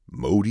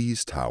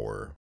Odie's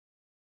Tower,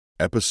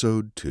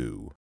 Episode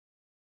 2.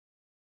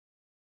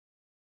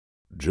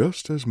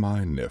 Just as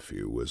my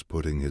nephew was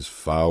putting his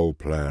foul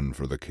plan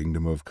for the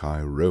kingdom of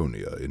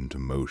Chironia into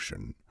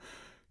motion,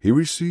 he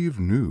received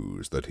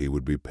news that he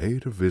would be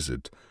paid a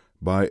visit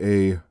by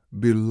a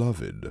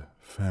beloved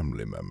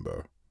family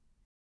member.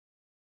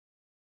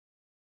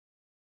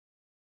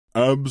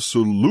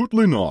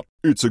 Absolutely not.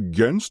 It's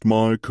against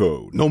my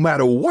code. No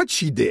matter what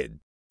she did.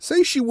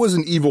 Say she was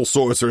an evil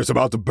sorceress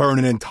about to burn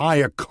an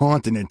entire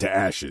continent to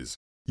ashes.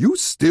 You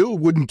still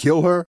wouldn't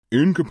kill her?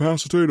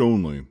 Incapacitate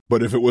only.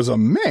 But if it was a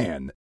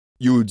man,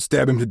 you'd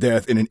stab him to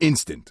death in an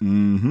instant.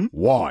 Mm-hmm.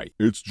 Why?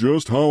 It's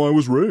just how I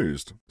was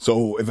raised.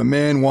 So if a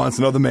man wants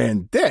another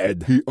man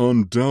dead... He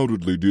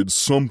undoubtedly did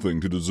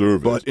something to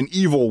deserve it. But an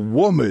evil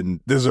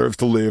woman deserves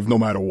to live no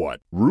matter what.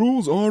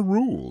 Rules are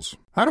rules.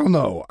 I don't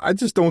know. I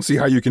just don't see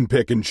how you can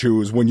pick and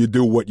choose when you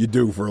do what you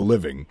do for a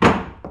living.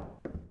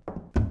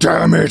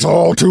 Damn it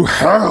all to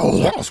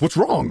hell! Boss, what's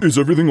wrong? Is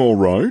everything all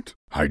right?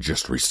 I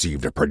just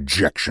received a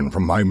projection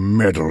from my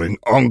meddling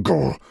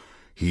uncle.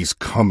 He's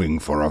coming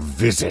for a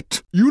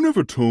visit. You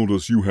never told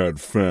us you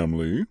had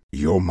family.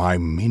 You're my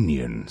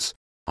minions.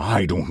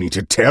 I don't need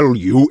to tell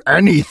you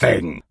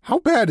anything. How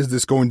bad is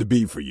this going to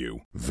be for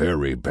you?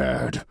 Very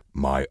bad.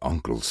 My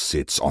uncle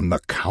sits on the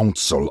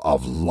Council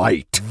of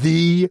Light.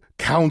 The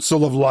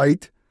Council of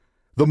Light?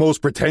 The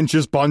most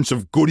pretentious bunch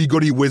of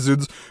goody-goody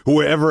wizards who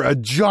were ever a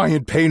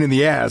giant pain in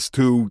the ass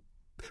to,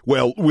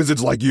 well,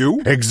 wizards like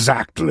you?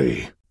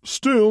 Exactly.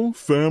 Still,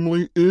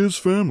 family is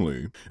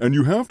family, and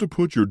you have to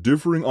put your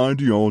differing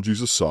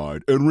ideologies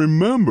aside and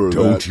remember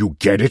Don't you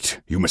get it,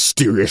 you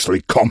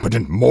mysteriously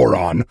competent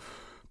moron?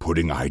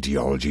 Putting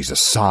ideologies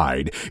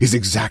aside is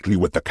exactly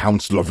what the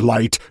Council of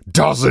Light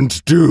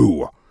doesn't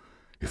do.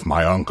 If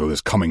my uncle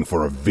is coming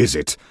for a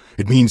visit,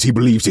 it means he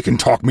believes he can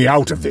talk me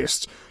out of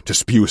this, to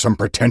spew some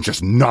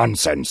pretentious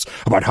nonsense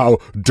about how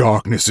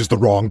darkness is the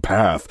wrong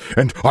path,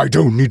 and I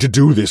don't need to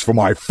do this for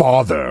my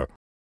father.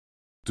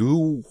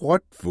 Do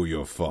what for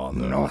your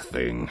father?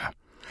 Nothing.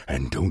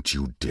 And don't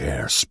you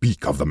dare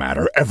speak of the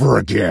matter ever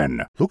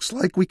again. Looks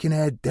like we can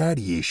add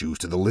daddy issues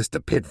to the list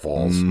of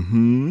pitfalls.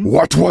 Mm-hmm.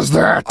 What was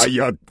that?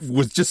 I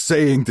was just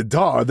saying to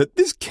Dar that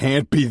this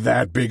can't be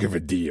that big of a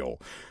deal.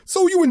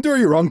 So you endure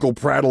your uncle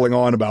prattling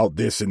on about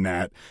this and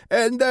that,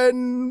 and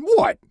then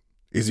what?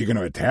 Is he going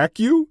to attack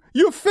you?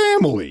 Your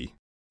family.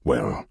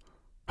 Well,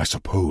 I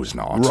suppose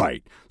not.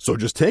 Right. So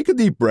just take a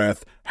deep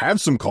breath, have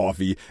some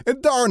coffee,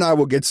 and Dar and I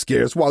will get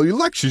scarce while he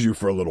lectures you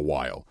for a little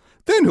while.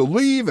 Then he'll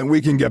leave and we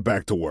can get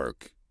back to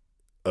work.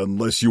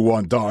 Unless you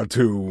want Dar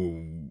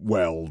to,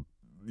 well,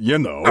 you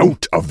know.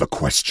 Out of the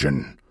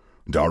question.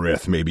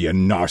 Dareth may be a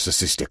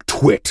narcissistic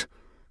twit,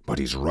 but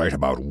he's right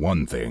about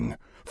one thing.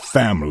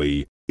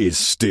 Family is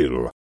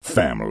still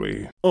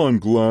family. I'm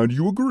glad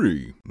you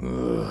agree.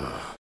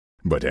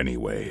 But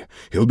anyway,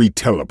 he'll be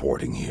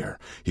teleporting here.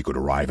 He could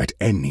arrive at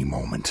any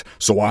moment,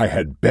 so I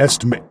had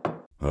best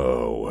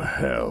Oh,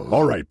 hell.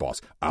 All right, boss.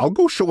 I'll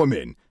go show him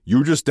in.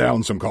 You just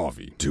down some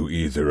coffee. Do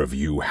either of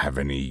you have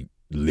any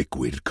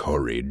liquid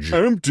courage?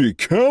 Empty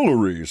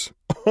calories?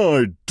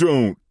 I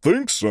don't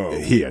think so.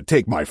 Here,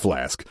 take my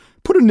flask.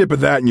 Put a nip of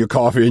that in your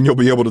coffee and you'll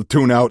be able to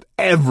tune out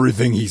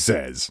everything he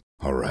says.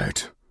 All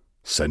right.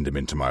 Send him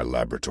into my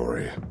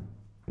laboratory.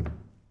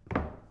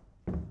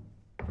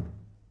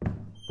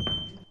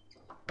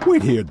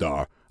 Wait here,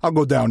 Dar. I'll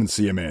go down and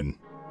see him in.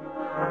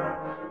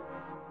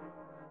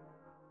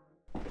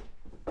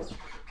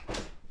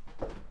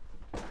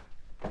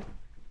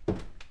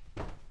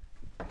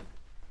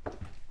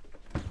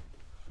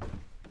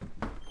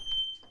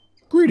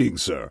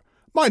 Greetings, sir.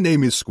 My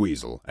name is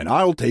Squeezle, and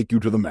I'll take you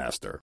to the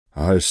master.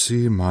 I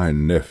see my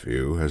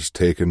nephew has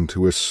taken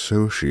to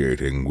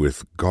associating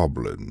with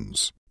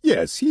goblins.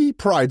 Yes, he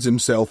prides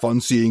himself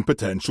on seeing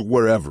potential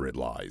wherever it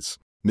lies.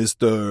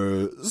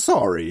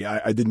 Sorry,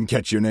 I didn't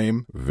catch your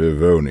name.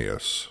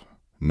 Vivonius.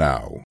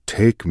 Now,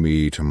 take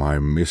me to my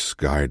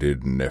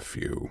misguided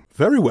nephew.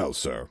 Very well,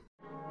 sir.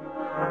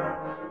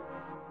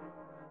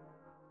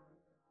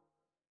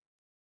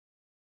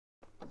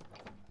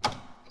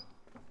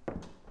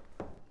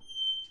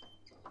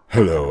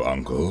 Hello,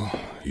 Uncle.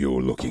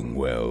 You're looking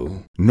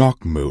well.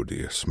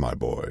 Nockmodius, my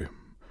boy.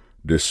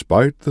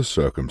 Despite the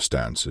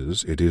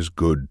circumstances, it is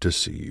good to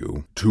see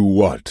you. To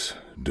what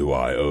do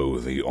I owe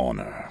the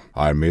honor?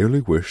 I merely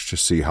wish to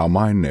see how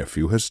my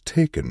nephew has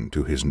taken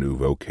to his new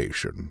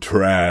vocation.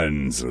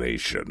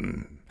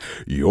 Translation.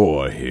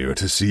 You're here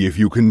to see if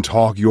you can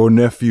talk your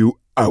nephew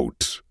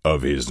out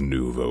of his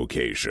new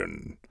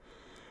vocation.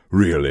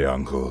 Really,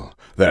 Uncle,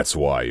 that's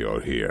why you're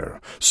here.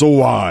 So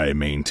why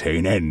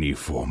maintain any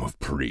form of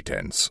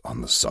pretense on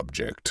the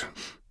subject?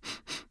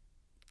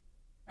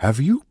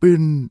 Have you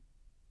been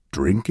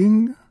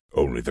drinking?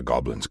 Only the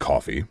goblin's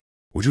coffee.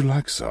 Would you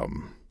like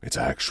some? It's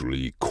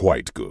actually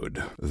quite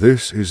good.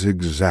 This is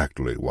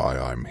exactly why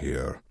I'm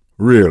here.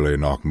 Really,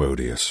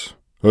 Nockmodius.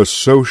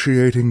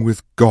 Associating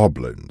with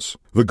goblins.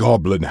 The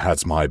goblin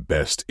has my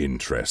best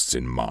interests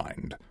in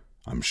mind.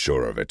 I'm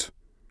sure of it.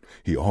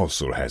 He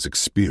also has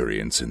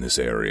experience in this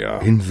area.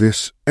 In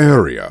this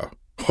area?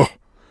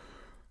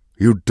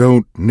 You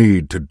don't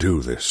need to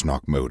do this,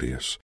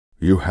 Nocmodius.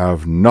 You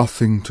have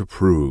nothing to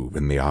prove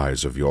in the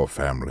eyes of your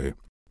family,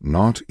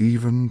 not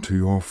even to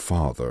your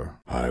father.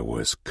 I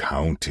was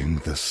counting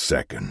the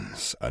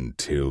seconds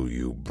until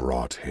you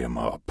brought him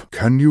up.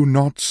 Can you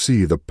not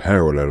see the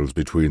parallels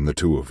between the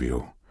two of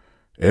you?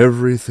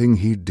 Everything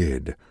he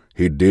did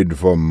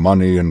for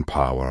money and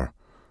power,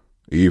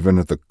 even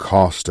at the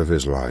cost of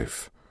his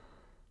life.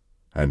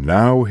 And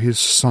now his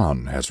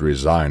son has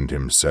resigned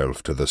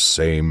himself to the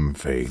same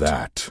fate.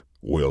 That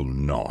will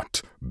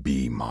not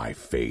be my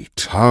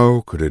fate.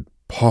 How could it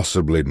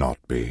possibly not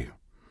be?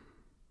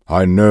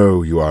 I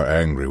know you are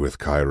angry with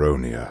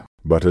Cheironia,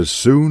 but as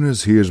soon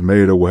as he is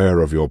made aware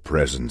of your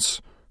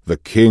presence, the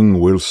king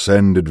will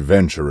send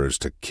adventurers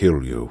to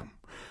kill you.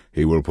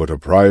 He will put a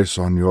price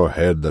on your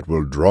head that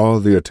will draw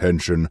the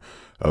attention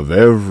of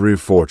every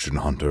fortune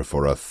hunter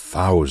for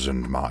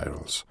 1,000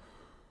 miles.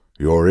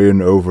 You're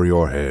in over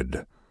your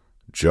head,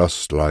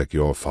 just like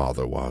your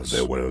father was.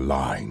 There were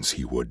lines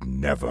he would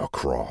never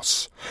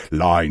cross,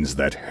 lines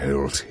that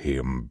held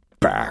him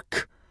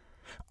back.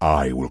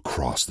 I will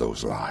cross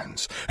those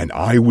lines, and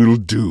I will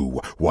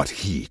do what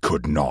he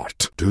could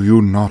not. Do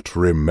you not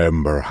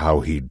remember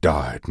how he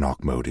died,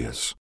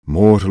 Nocmodius?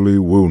 Mortally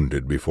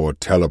wounded before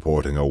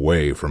teleporting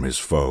away from his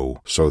foe,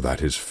 so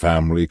that his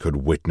family could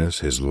witness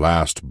his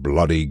last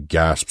bloody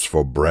gasps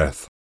for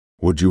breath.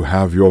 Would you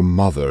have your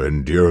mother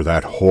endure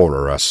that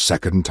horror a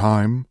second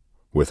time,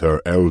 with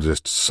her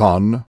eldest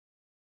son?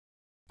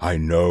 I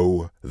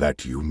know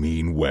that you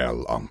mean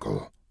well,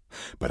 uncle,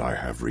 but I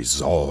have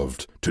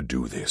resolved to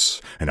do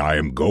this, and I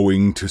am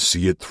going to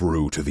see it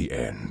through to the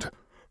end,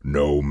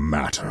 no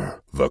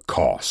matter the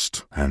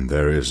cost. And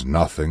there is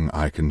nothing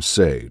I can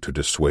say to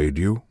dissuade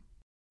you?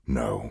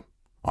 No,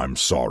 I'm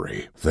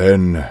sorry.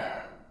 Then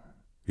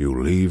you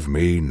leave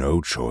me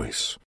no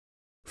choice.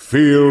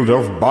 Field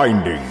of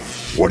Binding!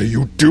 What are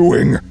you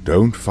doing?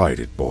 Don't fight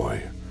it,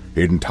 boy.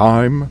 In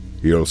time,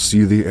 you'll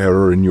see the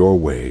error in your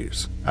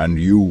ways, and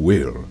you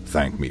will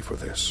thank me for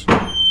this.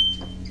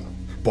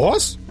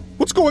 Boss?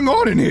 What's going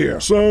on in here?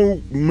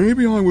 So,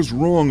 maybe I was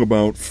wrong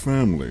about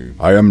family.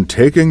 I am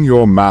taking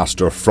your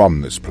master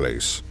from this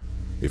place.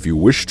 If you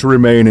wish to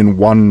remain in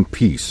one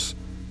piece,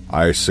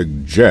 I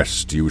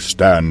suggest you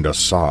stand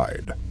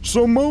aside.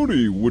 So,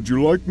 Modi, would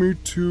you like me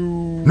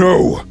to...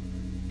 No!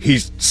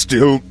 He's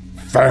still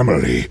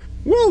family.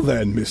 Well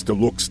then, Mr.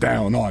 Looks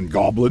Down on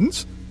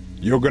Goblins,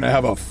 you're gonna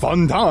have a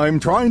fun time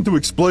trying to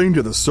explain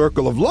to the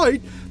Circle of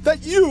Light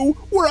that you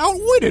were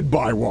outwitted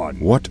by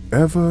one.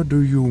 Whatever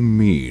do you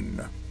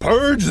mean?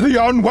 Purge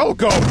the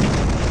unwelcome!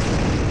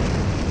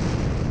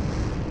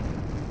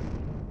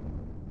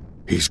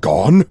 He's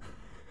gone?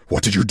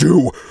 What did you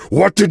do?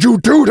 What did you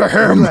do to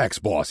him? Relax,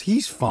 boss.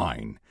 He's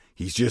fine.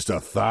 He's just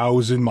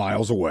 1,000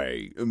 miles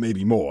away,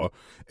 maybe more,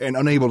 and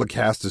unable to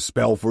cast a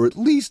spell for at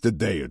least a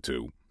day or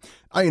two.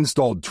 I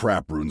installed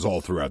trap runes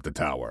all throughout the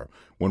tower.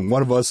 When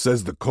one of us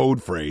says the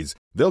code phrase,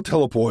 they'll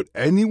teleport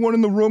anyone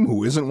in the room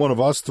who isn't one of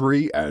us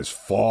three as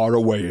far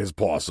away as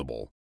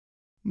possible.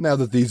 Now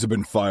that these have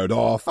been fired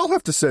off, I'll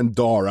have to send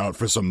Dar out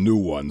for some new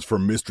ones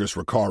from Mistress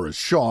Rakara's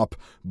shop,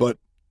 but...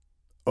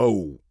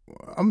 Oh,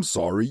 I'm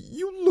sorry,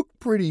 you look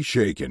pretty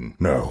shaken.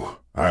 No,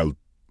 I'll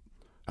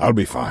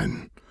be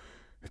fine.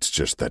 It's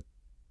just that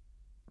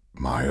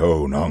my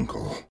own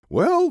uncle...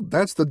 Well,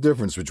 that's the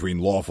difference between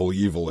lawful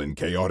evil and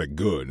chaotic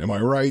good, am I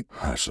right?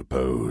 I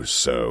suppose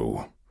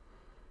so.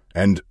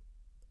 And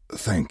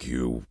thank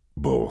you,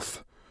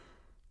 both.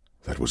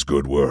 That was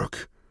good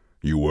work.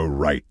 You were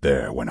right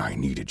there when I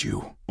needed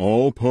you.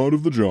 All part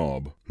of the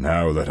job.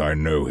 Now that I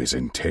know his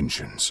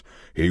intentions,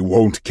 he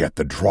won't get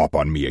the drop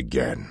on me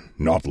again.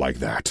 Not like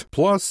that.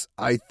 Plus,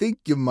 I think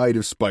you might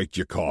have spiked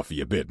your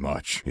coffee a bit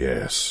much.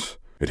 Yes,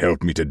 it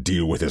helped me to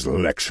deal with his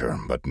lecture,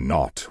 but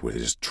not with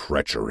his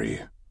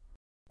treachery.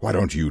 Why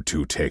don't you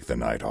two take the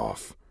night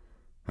off?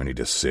 I need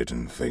to sit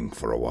and think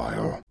for a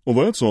while. Well,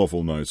 that's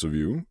awful nice of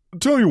you.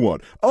 Tell you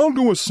what, I'll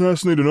go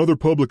assassinate another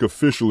public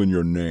official in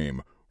your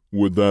name.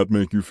 Would that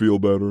make you feel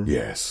better?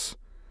 Yes.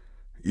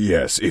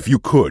 Yes, if you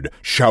could,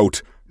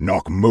 shout,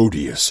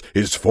 Nocmodius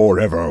is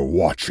forever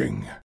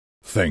watching.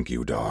 Thank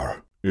you,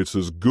 Dar. It's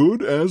as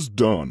good as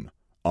done.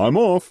 I'm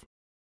off.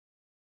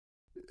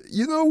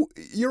 You know,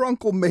 your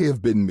uncle may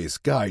have been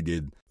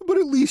misguided, but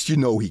at least you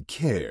know he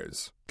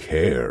cares.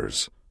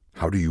 Cares?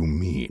 How do you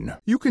mean?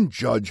 You can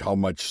judge how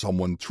much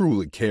someone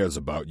truly cares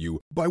about you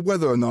by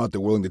whether or not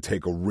they're willing to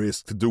take a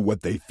risk to do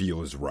what they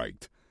feel is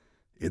right.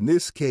 In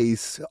this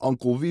case,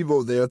 Uncle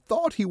Vivo there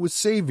thought he was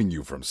saving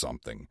you from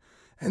something,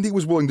 and he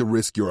was willing to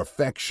risk your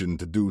affection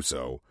to do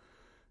so.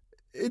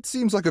 It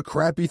seems like a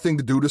crappy thing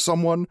to do to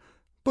someone,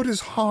 but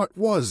his heart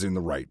was in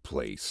the right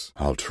place.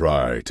 I'll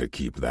try to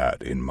keep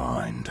that in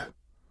mind.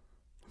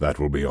 That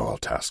will be all,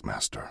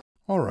 Taskmaster.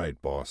 All right,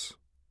 boss.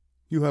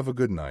 You have a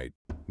good night.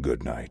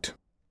 Good night.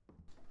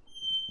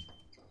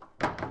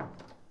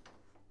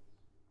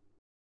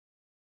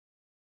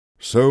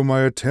 So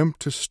my attempt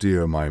to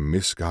steer my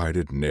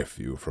misguided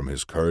nephew from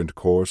his current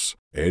course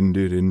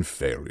ended in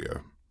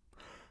failure.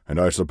 and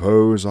I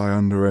suppose I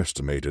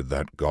underestimated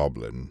that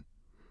goblin.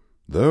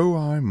 Though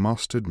I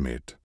must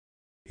admit,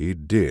 he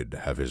did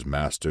have his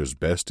master's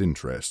best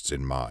interests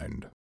in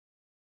mind.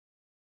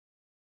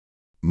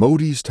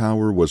 Modi's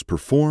Tower was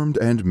performed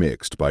and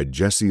mixed by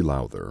Jesse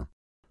Lowther.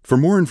 For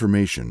more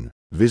information,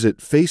 visit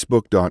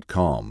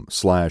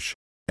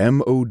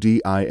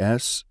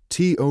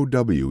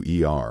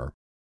facebook.com/MODISTOWER.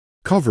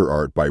 Cover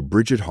art by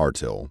Bridget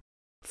Hartill.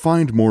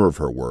 Find more of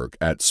her work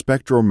at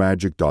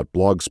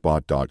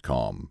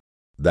spectromagic.blogspot.com.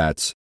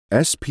 That's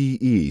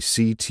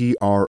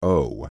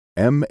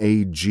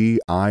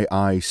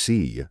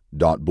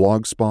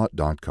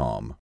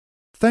SPECTROMAGIIC.blogspot.com.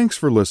 Thanks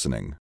for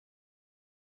listening.